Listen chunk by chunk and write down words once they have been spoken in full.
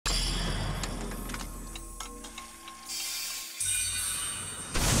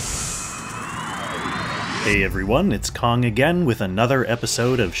Hey everyone, it's Kong again with another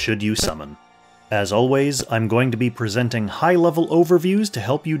episode of Should You Summon. As always, I'm going to be presenting high-level overviews to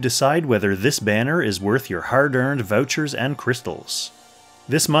help you decide whether this banner is worth your hard-earned vouchers and crystals.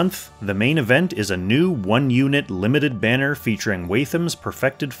 This month, the main event is a new 1-unit limited banner featuring Wehttam's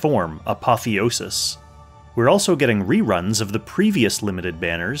perfected form, Apotheosis. We're also getting reruns of the previous limited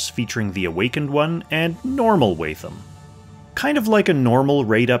banners featuring the Awakened one and normal Wehttam. Kind of like a normal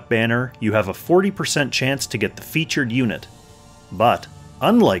raid-up banner, you have a 40% chance to get the featured unit. But,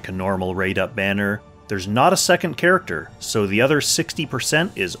 unlike a normal raid-up banner, there's not a second character, so the other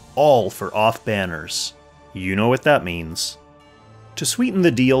 60% is all for off banners. You know what that means. To sweeten the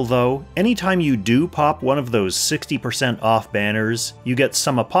deal though, anytime you do pop one of those 60% off banners, you get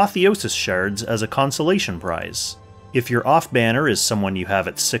some Apotheosis shards as a consolation prize. If your off banner is someone you have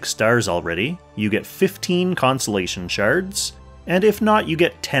at 6 stars already, you get 15 consolation shards, and if not, you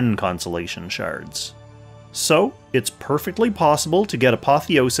get 10 consolation shards. So, it's perfectly possible to get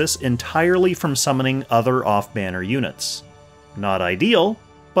Apotheosis entirely from summoning other off-banner units. Not ideal,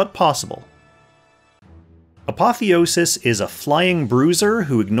 but possible. Apotheosis is a flying bruiser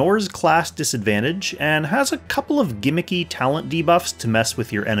who ignores class disadvantage and has a couple of gimmicky talent debuffs to mess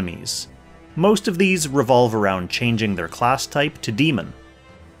with your enemies. Most of these revolve around changing their class type to demon.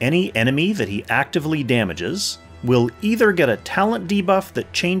 Any enemy that he actively damages will either get a talent debuff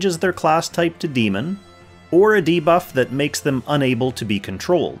that changes their class type to demon, or a debuff that makes them unable to be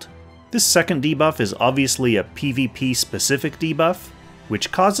controlled. This second debuff is obviously a PvP specific debuff,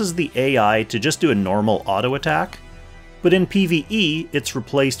 which causes the AI to just do a normal auto attack, but in PvE it's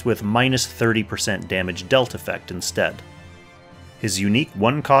replaced with minus 30% damage dealt effect instead. His unique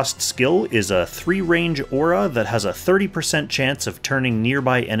 1-cost skill is a 3-range aura that has a 30% chance of turning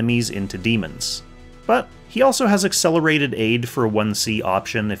nearby enemies into demons. But he also has accelerated aid for a 1C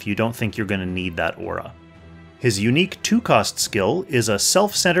option if you don't think you're going to need that aura. His unique 2-cost skill is a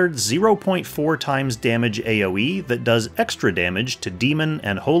self-centered 0.4 times damage AoE that does extra damage to demon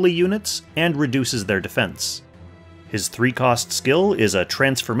and holy units and reduces their defense. His 3-cost skill is a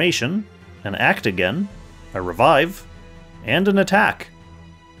transformation, an act again, a revive, and an attack.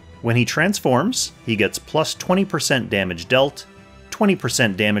 When he transforms, he gets plus 20% damage dealt,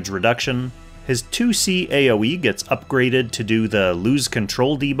 20% damage reduction, his 2C AoE gets upgraded to do the lose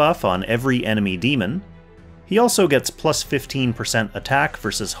control debuff on every enemy demon. He also gets plus 15% attack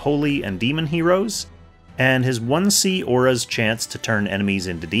versus holy and demon heroes, and his 1C aura's chance to turn enemies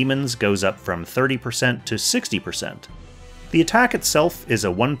into demons goes up from 30% to 60%. The attack itself is a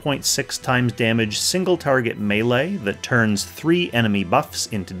 1.6 times damage single target melee that turns 3 enemy buffs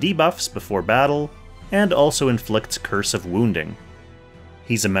into debuffs before battle, and also inflicts Curse of Wounding.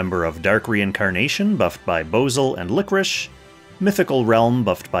 He's a member of Dark Reincarnation buffed by Bozel and Licorice, Mythical Realm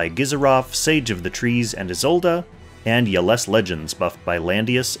buffed by Gizaroff, Sage of the Trees and Isolde, and Yales Legends buffed by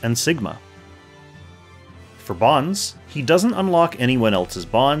Landius and Sigma. For bonds, he doesn't unlock anyone else's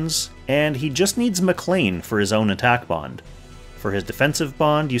bonds, and he just needs McLean for his own attack bond. For his defensive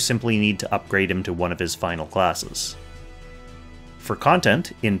bond, you simply need to upgrade him to one of his final classes. For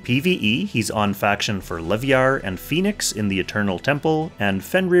content, in PvE he's on faction for Leviar and Phoenix in the Eternal Temple, and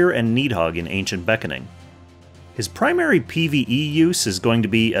Fenrir and Nidhogg in Ancient Beckoning. His primary PvE use is going to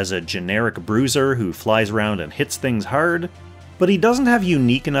be as a generic bruiser who flies around and hits things hard, but he doesn't have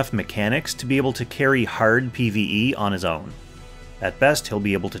unique enough mechanics to be able to carry hard PvE on his own. At best, he'll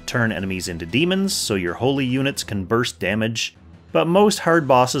be able to turn enemies into demons, so your holy units can burst damage, but most hard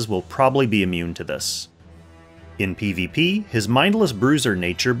bosses will probably be immune to this. In PvP, his mindless bruiser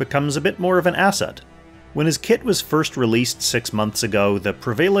nature becomes a bit more of an asset. When his kit was first released 6 months ago, the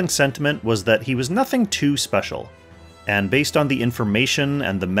prevailing sentiment was that he was nothing too special. And based on the information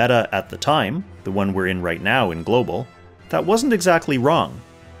and the meta at the time, the one we're in right now in Global, that wasn't exactly wrong.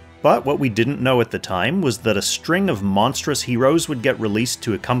 But what we didn't know at the time was that a string of monstrous heroes would get released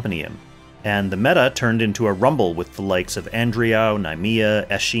to accompany him, and the meta turned into a rumble with the likes of Andriao, Nymea,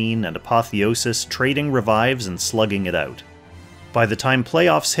 Eshin, and Apotheosis trading revives and slugging it out. By the time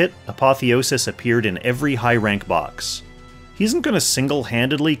playoffs hit, Apotheosis appeared in every high-rank box. He isn't going to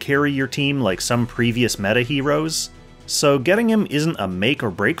single-handedly carry your team like some previous meta heroes, so getting him isn't a make or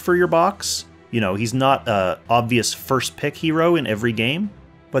break for your box. You know, he's not an obvious first-pick hero in every game,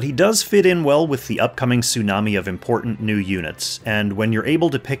 but he does fit in well with the upcoming tsunami of important new units, and when you're able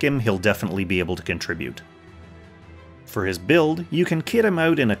to pick him, he'll definitely be able to contribute. For his build, you can kit him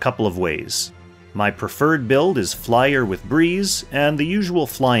out in a couple of ways. My preferred build is Flyer with Breeze, and the usual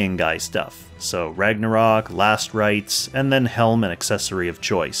flying guy stuff, so Ragnarok, Last Rites, and then Helm and accessory of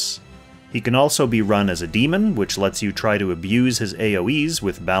choice. He can also be run as a demon, which lets you try to abuse his AoEs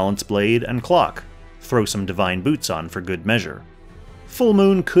with Balance Blade and Clock. throw some Divine Boots on for good measure. Full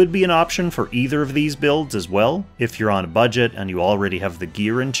Moon could be an option for either of these builds as well, if you're on a budget and you already have the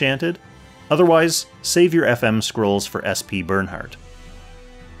gear enchanted. Otherwise, save your FM scrolls for SP Bernhardt.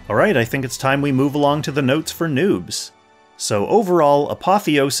 Alright, I think it's time we move along to the notes for Noobs. So overall,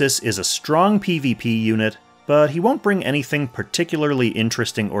 Apotheosis is a strong PvP unit, but he won't bring anything particularly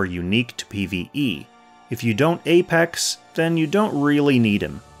interesting or unique to PvE. If you don't Apex, then you don't really need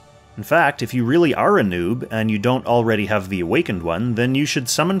him. In fact, if you really are a noob and you don't already have the Awakened one, then you should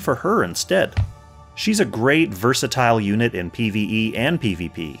summon for her instead. She's a great, versatile unit in PvE and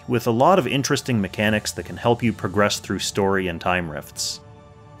PvP, with a lot of interesting mechanics that can help you progress through story and time rifts.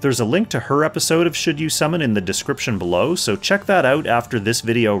 There's a link to her episode of Should You Summon in the description below, so check that out after this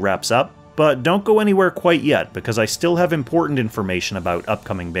video wraps up, but don't go anywhere quite yet because I still have important information about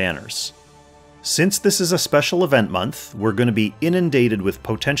upcoming banners. Since this is a special event month, we're going to be inundated with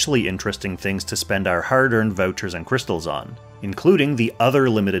potentially interesting things to spend our hard-earned vouchers and crystals on, including the other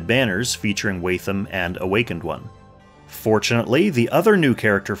limited banners featuring Wehttam and Awakened One. Fortunately, the other new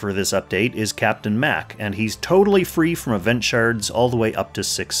character for this update is Captain Mac, and he's totally free from event shards all the way up to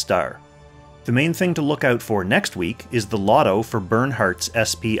 6 star. The main thing to look out for next week is the lotto for Bernhardt's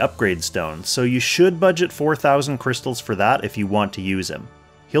SP upgrade stone, so you should budget 4,000 crystals for that if you want to use him.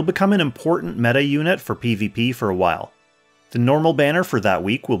 He'll become an important meta unit for PvP for a while. The normal banner for that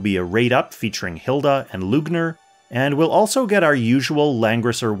week will be a raid up featuring Hilda and Lugner, and we'll also get our usual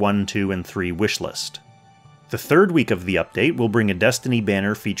Langrisser 1, 2, and 3 wishlist. The third week of the update will bring a Destiny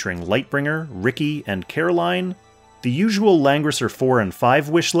banner featuring Lightbringer, Ricky, and Caroline, the usual Langrisser 4 and 5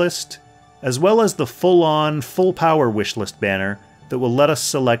 wishlist, as well as the full-on, full-power wishlist banner that will let us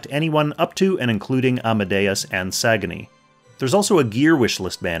select anyone up to and including Amadeus and Sagani. There's also a gear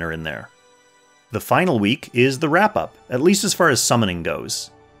wishlist banner in there. The final week is the wrap-up, at least as far as summoning goes.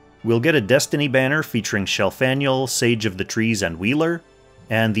 We'll get a Destiny banner featuring Shelfaniel, Sage of the Trees, and Wheeler,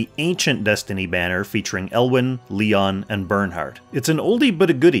 and the Ancient Destiny banner featuring Elwyn, Leon, and Bernhardt. It's an oldie but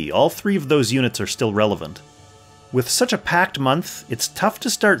a goodie, all 3 of those units are still relevant. With such a packed month, it's tough to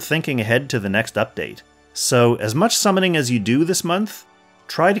start thinking ahead to the next update. So, as much summoning as you do this month,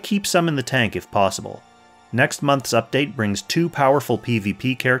 try to keep some in the tank if possible. Next month's update brings 2 powerful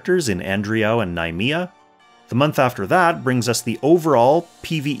PvP characters in Andriao and Nymea. The month after that brings us the overall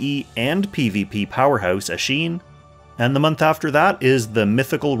PvE and PvP powerhouse Ashin. And the month after that is the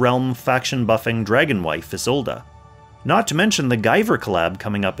Mythical Realm faction buffing Dragon Wife Isolde. Not to mention the Guyver collab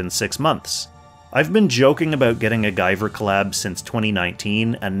coming up in 6 months. I've been joking about getting a Guyver collab since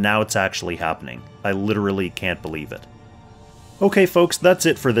 2019, and now it's actually happening. I literally can't believe it. Okay folks, that's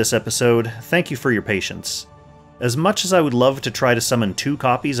it for this episode. Thank you for your patience. As much as I would love to try to summon 2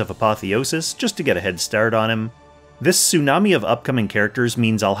 copies of Apotheosis just to get a head start on him, this tsunami of upcoming characters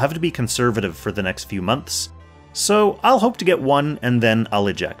means I'll have to be conservative for the next few months, so I'll hope to get 1 and then I'll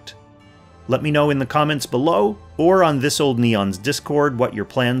eject. Let me know in the comments below, or on This Old Neon's Discord what your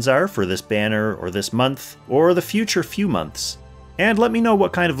plans are for this banner, or this month, or the future few months. And let me know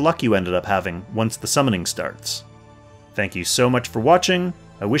what kind of luck you ended up having once the summoning starts. Thank you so much for watching,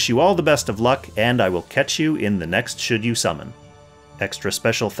 I wish you all the best of luck, and I will catch you in the next Should You Summon. Extra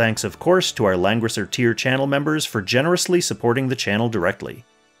special thanks of course to our Langrisser tier channel members for generously supporting the channel directly.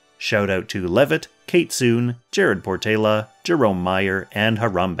 Shout out to Levitt, Kate Soon, Jared Portela, Jerome Meyer, and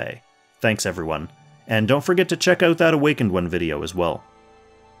Harambe. Thanks everyone. And don't forget to check out that Awakened One video as well.